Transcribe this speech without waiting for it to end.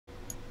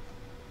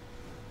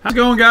How's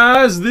it going,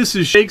 guys? This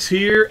is Shakes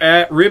here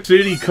at Rip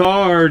City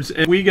Cards,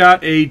 and we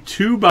got a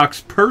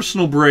 2-box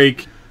personal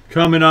break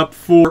coming up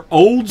for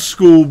Old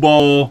School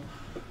Ball.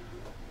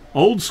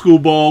 Old School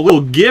Ball,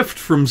 little gift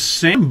from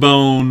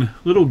Sambone.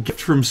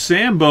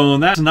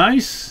 That's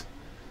nice.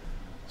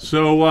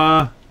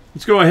 So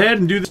let's go ahead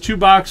and do this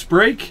 2-box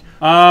break.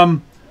 Go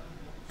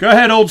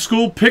ahead, Old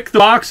School. Pick the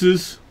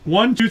boxes.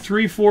 1, 2,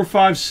 3, 4,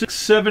 5, 6,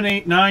 7,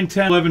 8, 9,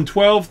 10, 11,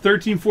 12,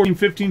 13, 14,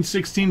 15,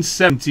 16,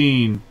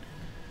 17.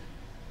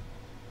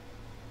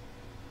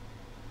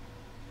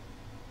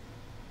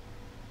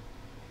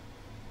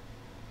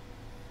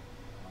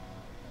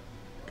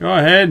 Go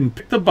ahead and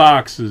pick the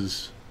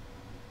boxes.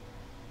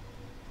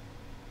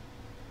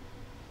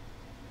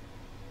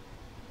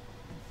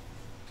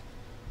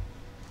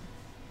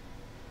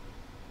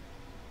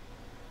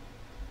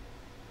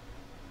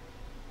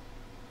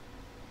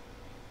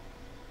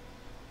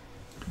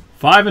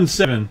 Five and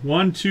 7.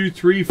 1, 2,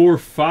 3, 4,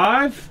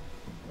 5.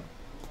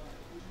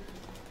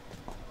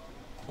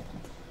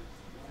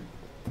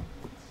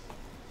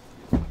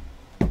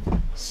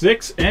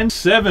 Six and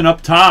 7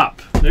 up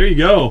top. There you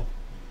go.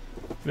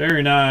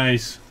 Very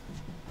nice.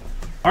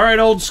 All right,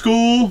 Old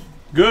School.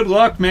 Good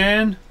luck,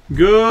 man.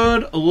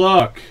 Good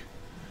luck.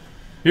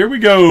 Here we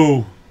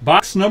go.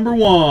 Box number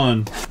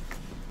 1.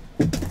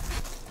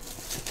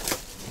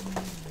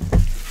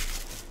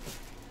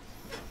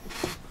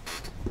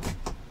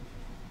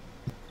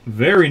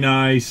 Very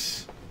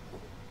nice.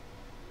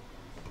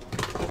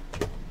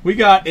 We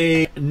got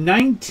a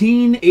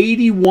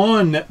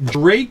 1981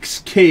 Drake's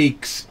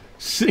Cakes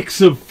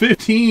 6 of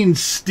 15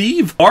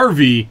 Steve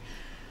Garvey.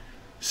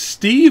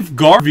 Steve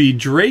Garvey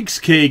Drake's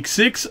Cake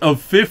 6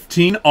 of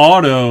 15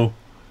 auto.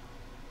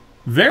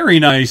 Very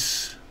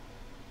nice.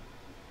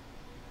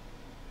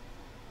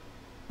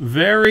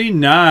 Very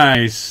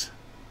nice.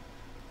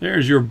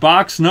 There's your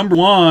box number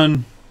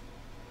 1.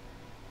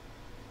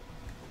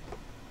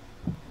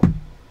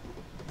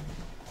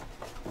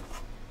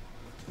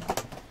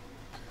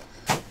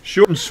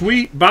 Short and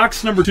sweet,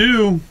 box number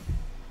 2.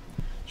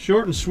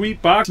 Short and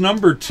sweet, box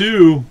number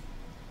 2.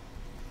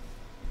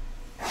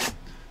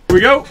 Here we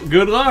go.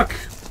 Good luck.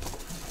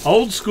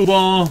 Old School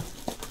Ball.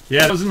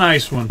 Yeah, that was a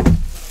nice one.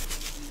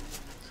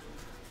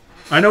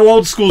 I know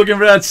Old School looking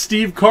for that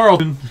Steve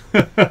Carlton.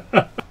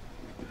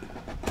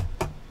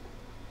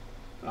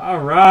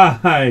 All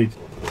right.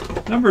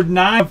 Number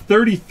 9 of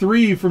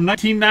 33 from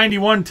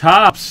 1991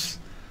 Topps.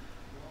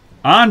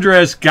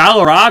 Andres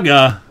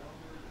Galarraga.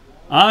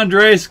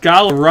 Andres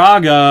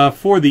Galarraga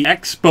for the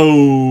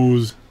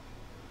Expos.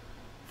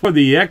 For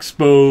the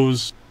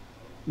Expos.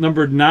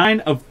 Number 9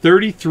 of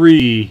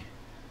 33.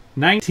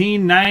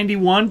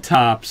 1991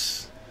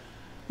 Topps.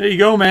 There you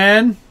go,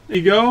 man. There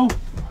you go.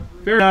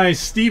 Very nice.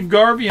 Steve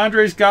Garvey,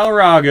 Andres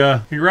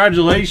Galarraga.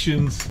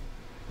 Congratulations.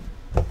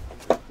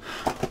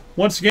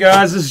 Once again,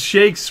 guys, this is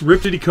Shakes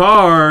Rip City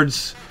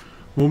Cards.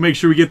 We'll make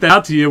sure we get that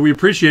out to you. We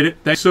appreciate it.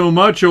 Thanks so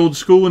much, Old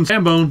School and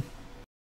Sambone.